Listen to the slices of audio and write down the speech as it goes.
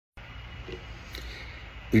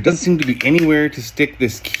There doesn't seem to be anywhere to stick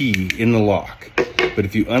this key in the lock. But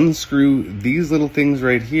if you unscrew these little things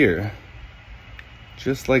right here,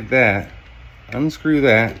 just like that, unscrew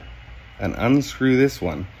that, and unscrew this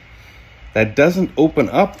one, that doesn't open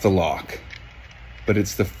up the lock, but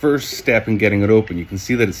it's the first step in getting it open. You can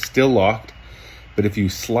see that it's still locked, but if you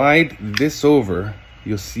slide this over,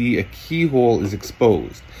 you'll see a keyhole is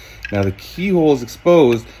exposed. Now the keyhole is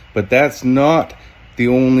exposed, but that's not the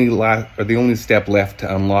only step left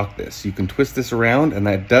to unlock this. You can twist this around and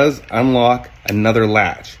that does unlock another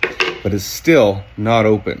latch, but it's still not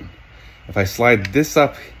open. If I slide this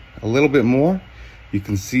up a little bit more, you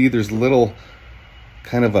can see there's a little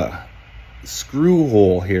kind of a screw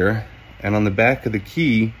hole here, and on the back of the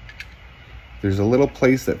key there's a little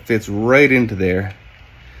place that fits right into there.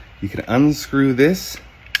 You can unscrew this,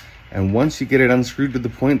 and once you get it unscrewed to the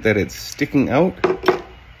point that it's sticking out,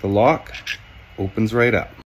 the lock opens right up.